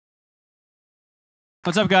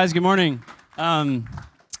What's up, guys? Good morning. I'm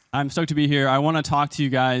stoked to be here. I want to talk to you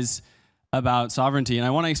guys about sovereignty, and I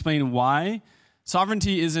want to explain why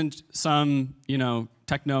sovereignty isn't some,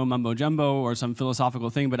 techno mumbo jumbo or some philosophical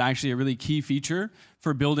thing, but actually a really key feature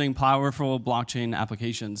for building powerful blockchain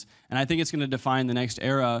applications. And I think it's going to define the next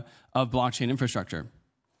era of blockchain infrastructure.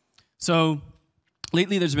 So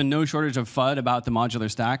lately, there's been no shortage of FUD about the modular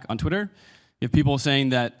stack on Twitter. You have people saying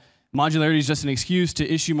that modularity is just an excuse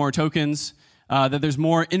to issue more tokens, that there's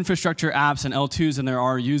more infrastructure apps and L2s than there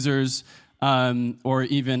are users or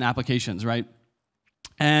even applications, right?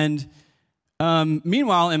 And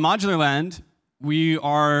meanwhile, in modular land, we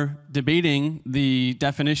are debating the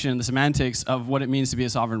definition, the semantics of what it means to be a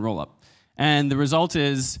sovereign rollup. And the result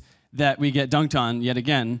is that we get dunked on yet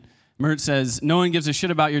again. Mert says, no one gives a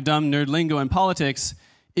shit about your dumb nerd lingo and politics.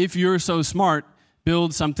 If you're so smart,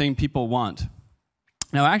 build something people want.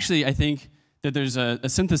 Now, actually, I think that there's a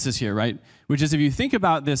synthesis here, right? Which is if you think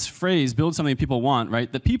about this phrase, build something people want,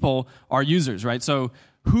 right? The people are users, right? So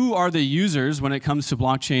who are the users when it comes to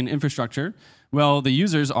blockchain infrastructure? Well, the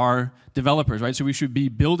users are developers, right? So we should be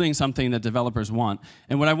building something that developers want.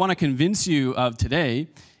 And what I want to convince you of today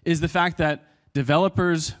is the fact that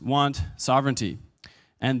developers want sovereignty.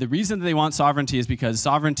 And the reason that they want sovereignty is because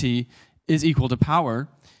sovereignty is equal to power.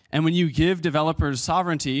 And when you give developers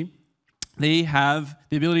sovereignty, they have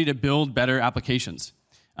the ability to build better applications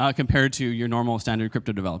compared to your normal standard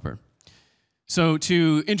crypto developer. So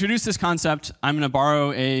to introduce this concept, I'm going to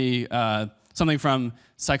borrow something from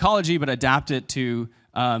psychology, but adapt it to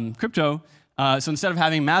crypto. So instead of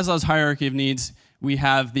having Maslow's hierarchy of needs, we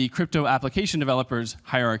have the crypto application developers'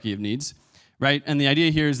 hierarchy of needs, right? And the idea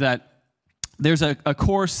here is that there's a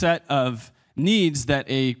core set of needs that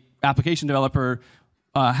a application developer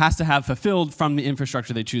has to have fulfilled from the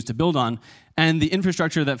infrastructure they choose to build on. And the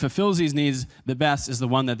infrastructure that fulfills these needs the best is the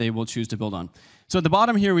one that they will choose to build on. So at the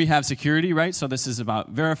bottom here, we have security, right? So this is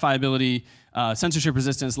about verifiability, censorship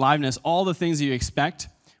resistance, liveness, all the things that you expect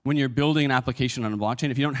when you're building an application on a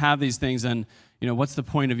blockchain. If you don't have these things, then what's the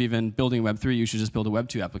point of even building Web3? You should just build a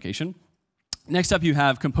Web2 application. Next up, you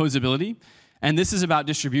have composability. And this is about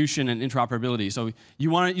distribution and interoperability. So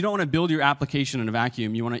you don't want to build your application in a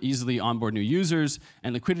vacuum. You want to easily onboard new users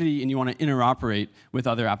and liquidity, and you want to interoperate with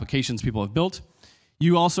other applications people have built.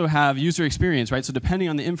 You also have user experience, right? So depending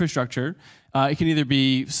on the infrastructure, it can either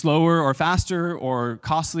be slower or faster or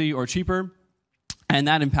costly or cheaper. And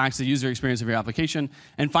that impacts the user experience of your application.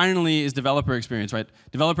 And finally is developer experience, right?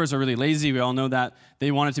 Developers are really lazy. We all know that.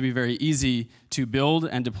 They want it to be very easy to build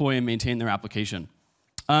and deploy and maintain their application.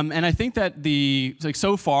 And I think that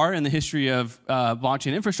so far in the history of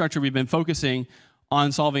blockchain infrastructure, we've been focusing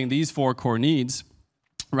on solving these four core needs,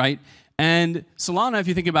 right? And Solana, if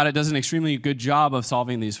you think about it, does an extremely good job of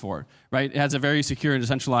solving these four, right? It has a very secure and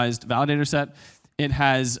decentralized validator set. It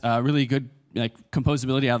has really good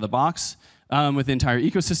composability out of the box with the entire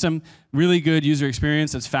ecosystem, really good user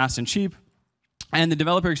experience that's fast and cheap. And the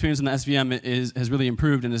developer experience in the SVM has really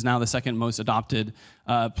improved and is now the second most adopted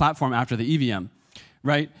platform after the EVM.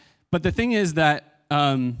 Right, but the thing is that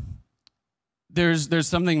there's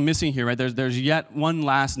something missing here, right? There's yet one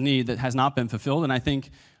last need that has not been fulfilled, and I think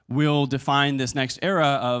will define this next era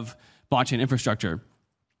of blockchain infrastructure,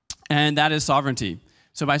 and that is sovereignty.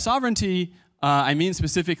 So by sovereignty, I mean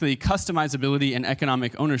specifically customizability and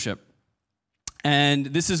economic ownership. And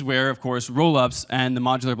this is where, of course, rollups and the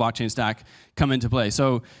modular blockchain stack come into play.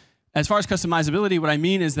 So as far as customizability, what I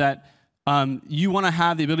mean is that you want to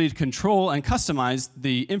have the ability to control and customize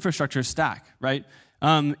the infrastructure stack, right?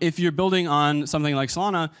 If you're building on something like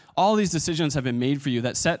Solana, all these decisions have been made for you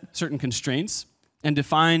that set certain constraints and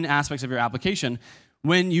define aspects of your application.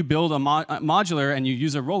 When you build a modular and you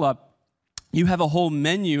use a rollup, you have a whole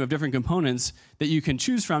menu of different components that you can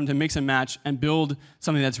choose from to mix and match and build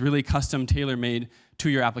something that's really custom, tailor-made to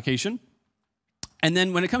your application. And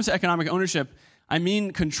then when it comes to economic ownership, I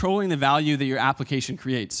mean controlling the value that your application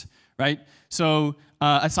creates. Right? So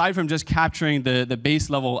aside from just capturing the base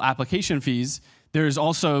level application fees, there's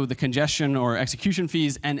also the congestion or execution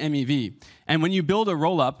fees and MEV. And when you build a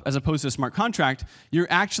rollup as opposed to a smart contract, you're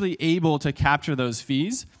actually able to capture those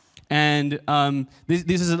fees. And this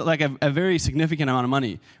is like a very significant amount of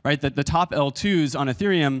money, right? The top L2s on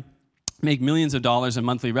Ethereum make millions of dollars in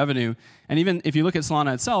monthly revenue. And even if you look at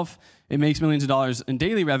Solana itself, it makes millions of dollars in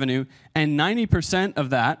daily revenue. And 90% of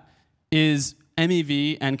that is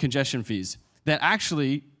MEV and congestion fees that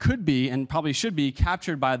actually could be and probably should be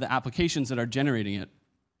captured by the applications that are generating it.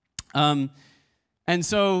 And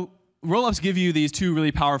so rollups give you these two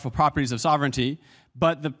really powerful properties of sovereignty,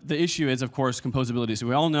 But the issue is, of course, composability. So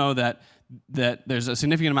we all know that there's a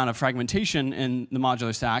significant amount of fragmentation in the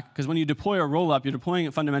modular stack, because when you deploy a rollup, you're deploying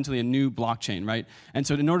fundamentally a new blockchain, right? And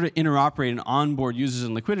so in order to interoperate and onboard users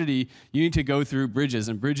and liquidity, you need to go through bridges,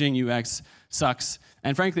 and bridging UX sucks,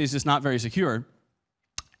 and frankly, it's just not very secure.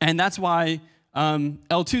 And that's why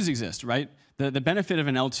L2s exist, right? The benefit of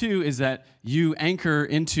an L2 is that you anchor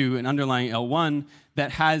into an underlying L1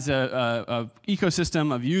 that has a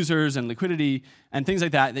ecosystem of users and liquidity and things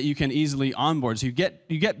like that you can easily onboard. So you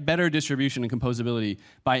get better distribution and composability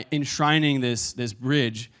by enshrining this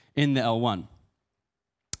bridge in the L1.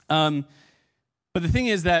 But the thing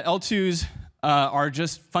is that L2s are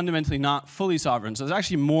just fundamentally not fully sovereign. So there's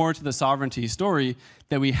actually more to the sovereignty story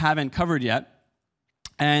that we haven't covered yet.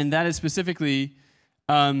 And that is specifically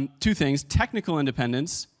two things: technical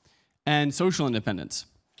independence and social independence.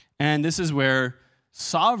 And this is where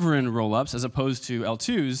sovereign rollups, as opposed to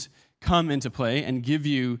L2s, come into play and give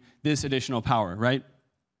you this additional power, right?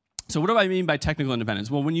 So what do I mean by technical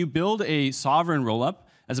independence? Well, when you build a sovereign rollup,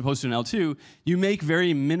 as opposed to an L2, you make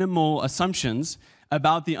very minimal assumptions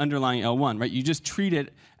about the underlying L1, right? You just treat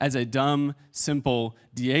it as a dumb, simple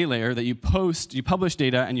DA layer that you publish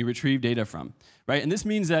data and you retrieve data from, right? And this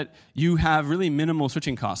means that you have really minimal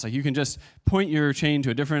switching costs. Like, you can just point your chain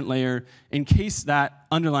to a different layer in case that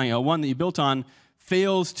underlying L1 that you built on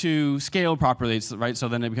fails to scale properly, right? So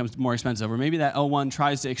then it becomes more expensive. Or maybe that L1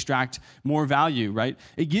 tries to extract more value, right?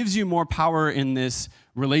 It gives you more power in this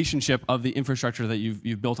relationship of the infrastructure that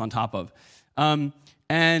you've built on top of.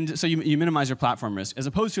 And so you minimize your platform risk, as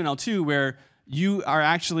opposed to an L2 where you are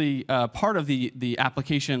actually part of the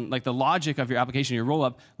application, like the logic of your application, your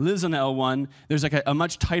rollup, lives on the L1. There's like a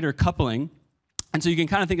much tighter coupling. And so you can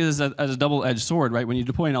kind of think of this as a double-edged sword, right? When you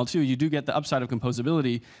deploy an L2, you do get the upside of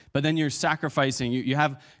composability, but then you're sacrificing, you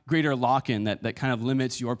have greater lock-in that kind of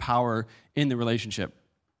limits your power in the relationship.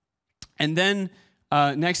 And then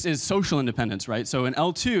next is social independence, right? So an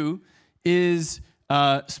L2 is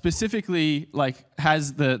specifically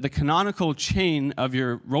has the canonical chain of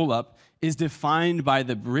your rollup is defined by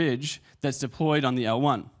the bridge that's deployed on the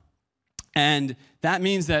L1. And that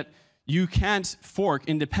means that you can't fork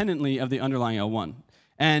independently of the underlying L1.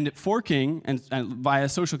 And forking and via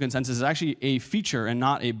social consensus is actually a feature and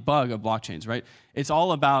not a bug of blockchains, right? It's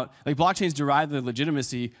all about, like, blockchains derive their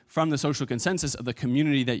legitimacy from the social consensus of the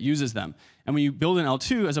community that uses them. And when you build an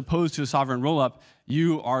L2 as opposed to a sovereign rollup,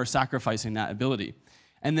 you are sacrificing that ability.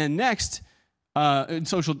 And then next,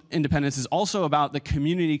 social independence is also about the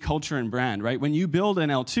community culture and brand, right? When you build an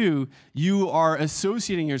L2, you are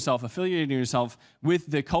associating yourself, affiliating yourself with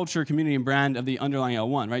the culture, community, and brand of the underlying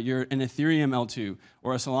L1, right? You're an Ethereum L2,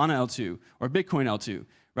 or a Solana L2, or a Bitcoin L2,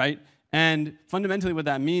 right? And fundamentally what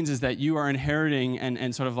that means is that you are inheriting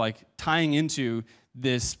and sort of like tying into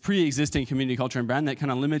this pre-existing community culture and brand that kind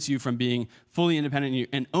of limits you from being fully independent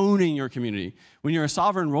and owning your community. When you're a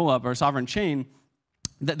sovereign rollup or a sovereign chain,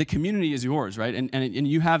 that the community is yours, right? And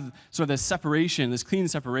you have sort of this separation, this clean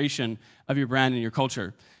separation of your brand and your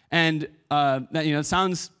culture. And it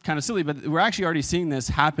sounds kind of silly, but we're actually already seeing this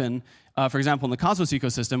happen, for example, in the Cosmos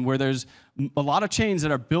ecosystem, where there's a lot of chains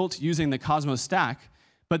that are built using the Cosmos stack,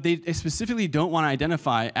 but they specifically don't want to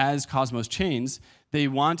identify as Cosmos chains. They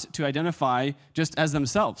want to identify just as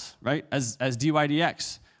themselves, right? As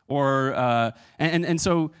DYDX. And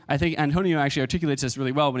so I think Antonio actually articulates this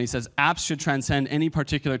really well when he says apps should transcend any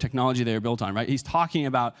particular technology they are built on, right? He's talking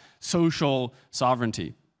about social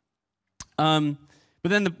sovereignty. But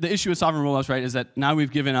then the issue with sovereign rollups, right, is that now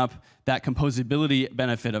we've given up that composability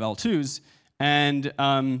benefit of L2s. And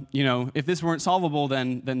if this weren't solvable,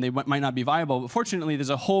 then they might not be viable. But fortunately, there's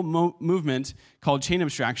a whole movement called chain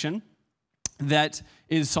abstraction that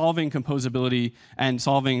is solving composability and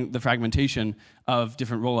solving the fragmentation of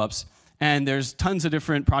different rollups. And there's tons of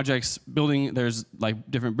different projects building. There's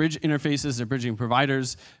like different bridge interfaces, there are bridging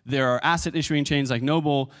providers. There are asset issuing chains like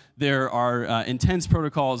Noble. There are intense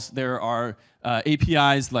protocols. There are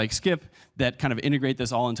APIs like Skip that kind of integrate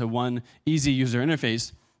this all into one easy user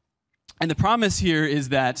interface. And the promise here is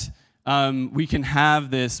that we can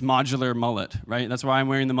have this modular mullet, right? That's why I'm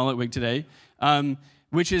wearing the mullet wig today.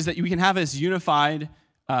 Which is that we can have this unified,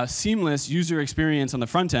 seamless user experience on the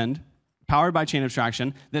front end, powered by chain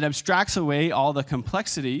abstraction, that abstracts away all the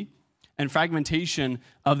complexity and fragmentation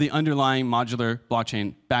of the underlying modular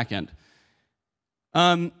blockchain backend.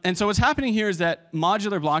 And so what's happening here is that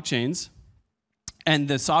modular blockchains and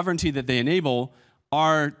the sovereignty that they enable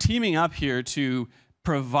are teaming up here to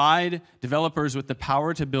provide developers with the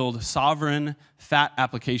power to build sovereign, fat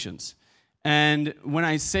applications. And when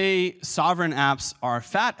I say sovereign apps are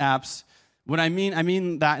fat apps, what I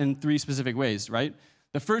mean that in three specific ways, right?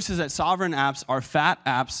 The first is that sovereign apps are fat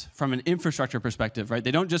apps from an infrastructure perspective, right?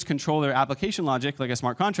 They don't just control their application logic like a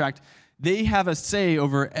smart contract. They have a say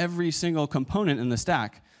over every single component in the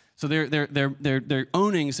stack. So they're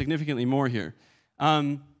owning significantly more here.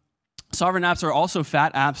 Sovereign apps are also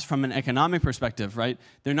fat apps from an economic perspective, right?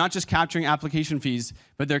 They're not just capturing application fees,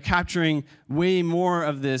 but they're capturing way more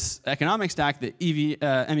of this economic stack, the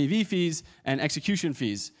MEV fees and execution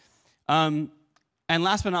fees. And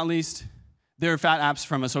last but not least, they're fat apps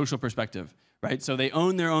from a social perspective, right? So they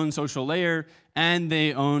own their own social layer, and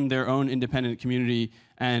they own their own independent community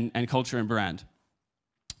and culture and brand.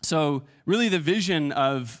 So really the vision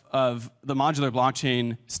of the modular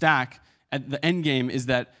blockchain stack at the end game is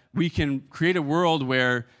that we can create a world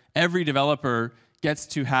where every developer gets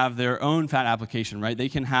to have their own fat application, right? They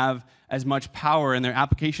can have as much power, and their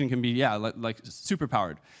application can be, yeah, like super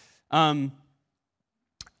powered.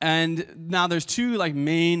 And now there's two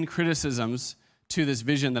main criticisms to this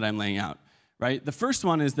vision that I'm laying out, right? The first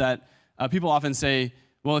one is that people often say,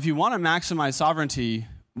 well, if you want to maximize sovereignty,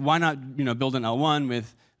 why not build an L1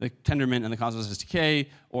 with the Tendermint and the Cosmos SDK,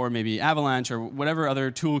 or maybe Avalanche, or whatever other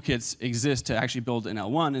toolkits exist to actually build an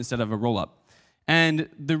L1 instead of a rollup? And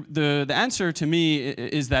the answer to me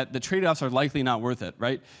is that the trade-offs are likely not worth it,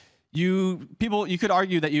 right? You could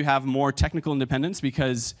argue that you have more technical independence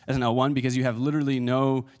because, as an L1, because you have literally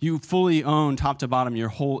you fully own top to bottom your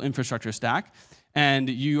whole infrastructure stack, and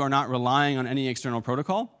you are not relying on any external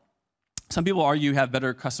protocol. Some people argue you have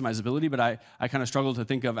better customizability, but I kind of struggle to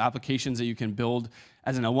think of applications that you can build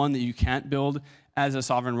as an L1 that you can't build as a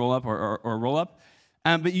sovereign rollup or rollup.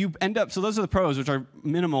 But you end up, so those are the pros, which are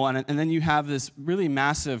minimal, and then you have this really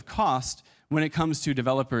massive cost when it comes to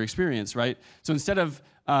developer experience, right? So instead of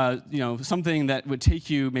something that would take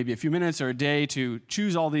you maybe a few minutes or a day to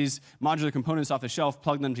choose all these modular components off the shelf,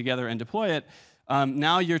 plug them together, and deploy it,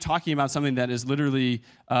 now you're talking about something that is literally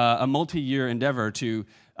a multi-year endeavor to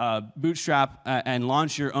bootstrap and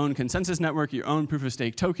launch your own consensus network, your own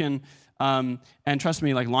proof-of-stake token. And trust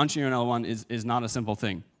me, launching your L1 is not a simple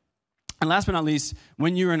thing. And last but not least,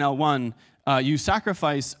 when you're in L1, you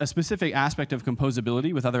sacrifice a specific aspect of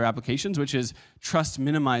composability with other applications, which is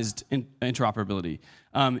trust-minimized interoperability.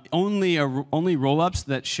 Only rollups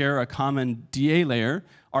that share a common DA layer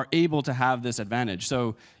are able to have this advantage.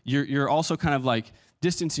 So you're also kind of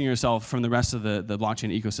distancing yourself from the rest of the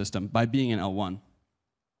blockchain ecosystem by being in L1.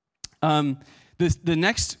 The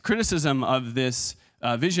next criticism of this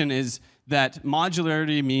vision is that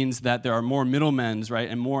modularity means that there are more middlemen, right,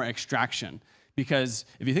 and more extraction. Because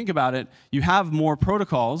if you think about it, you have more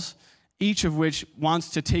protocols, each of which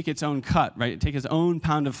wants to take its own cut, right? Take its own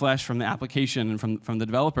pound of flesh from the application and from the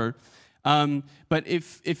developer. But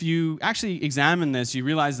if you actually examine this, you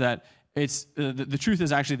realize that the truth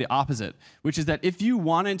is actually the opposite, which is that if you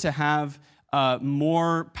wanted to have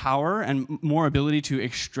more power and more ability to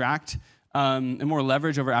extract and more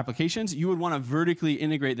leverage over applications, you would want to vertically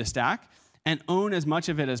integrate the stack and own as much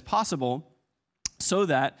of it as possible so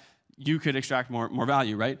that you could extract more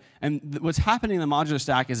value, right? And what's happening in the modular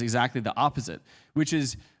stack is exactly the opposite, which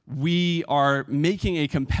is we are making a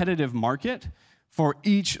competitive market for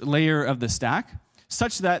each layer of the stack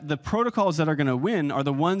such that the protocols that are going to win are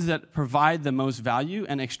the ones that provide the most value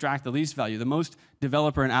and extract the least value, the most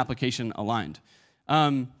developer and application aligned.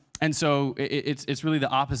 And so it's really the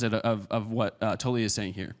opposite of what Tully is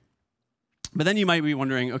saying here. But then you might be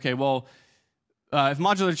wondering, okay, well, if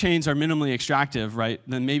modular chains are minimally extractive, right,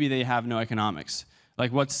 then maybe they have no economics. How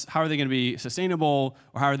are they going to be sustainable,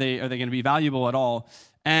 or how are they going to be valuable at all?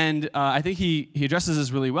 And I think he addresses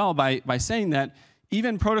this really well by saying that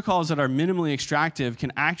even protocols that are minimally extractive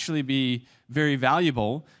can actually be very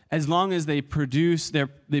valuable as long as they produce their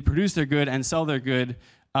good and sell their good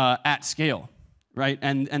at scale, right?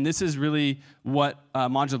 And this is really what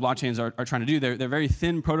modular blockchains are trying to do. They're very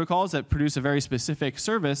thin protocols that produce a very specific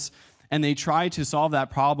service, and they try to solve that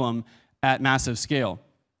problem at massive scale.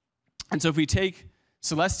 And so if we take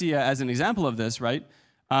Celestia as an example of this, right?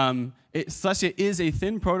 Celestia is a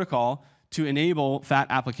thin protocol to enable fat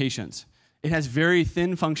applications. It has very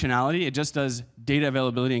thin functionality. It just does data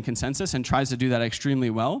availability and consensus and tries to do that extremely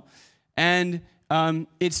well. And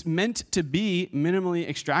it's meant to be minimally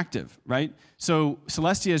extractive, right? So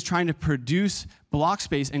Celestia is trying to produce block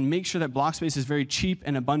space and make sure that block space is very cheap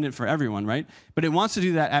and abundant for everyone, right? But it wants to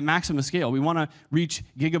do that at maximum scale. We want to reach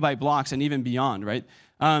gigabyte blocks and even beyond, right?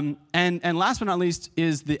 And last but not least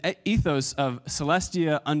is the ethos of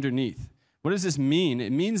Celestia underneath. What does this mean?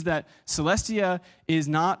 It means that Celestia is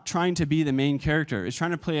not trying to be the main character. It's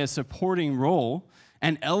trying to play a supporting role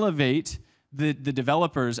and elevate the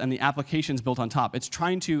developers and the applications built on top. It's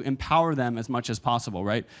trying to empower them as much as possible,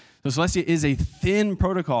 right? So Celestia is a thin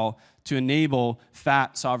protocol to enable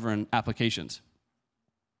fat sovereign applications.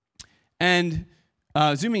 And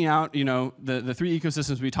zooming out, the three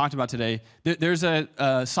ecosystems we talked about today, there's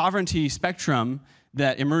a sovereignty spectrum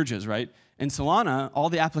that emerges, right? In Solana, all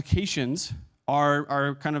the applications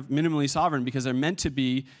are kind of minimally sovereign because they're meant to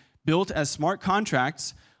be built as smart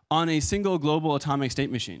contracts on a single global atomic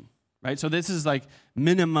state machine, right? So this is like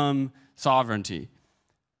minimum sovereignty.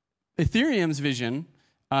 Ethereum's vision,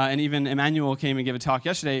 and even Emmanuel came and gave a talk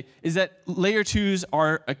yesterday, is that layer 2s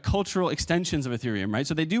are cultural extensions of Ethereum, right?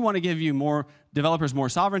 So they do want to give you more developers more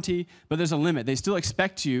sovereignty, but there's a limit. They still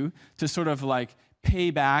expect you to sort of like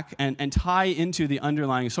pay back and tie into the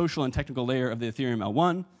underlying social and technical layer of the Ethereum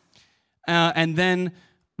L1. And then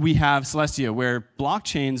we have Celestia, where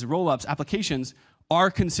blockchains, rollups, applications are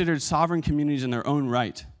considered sovereign communities in their own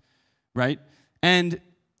right, right? And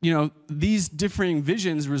these differing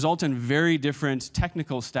visions result in very different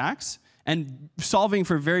technical stacks and solving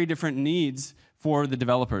for very different needs for the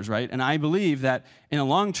developers, right? And I believe that in the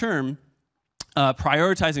long term,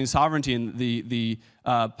 prioritizing sovereignty and the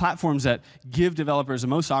platforms that give developers the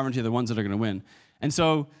most sovereignty are the ones that are going to win. And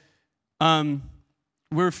so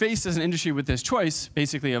we're faced as an industry with this choice,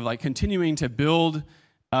 basically, of like continuing to build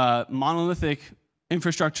monolithic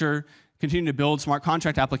infrastructure, continue to build smart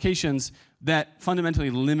contract applications that fundamentally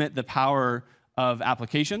limit the power of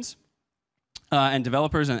applications and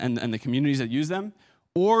developers and the communities that use them.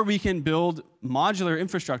 Or we can build modular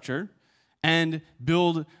infrastructure and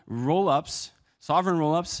build roll-ups, sovereign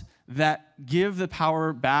roll-ups, that give the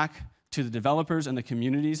power back to the developers and the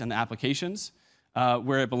communities and the applications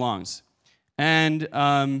where it belongs. And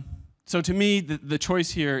so to me, the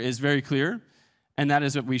choice here is very clear, and that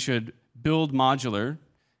is that we should build modular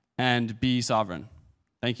and be sovereign.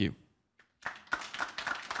 Thank you.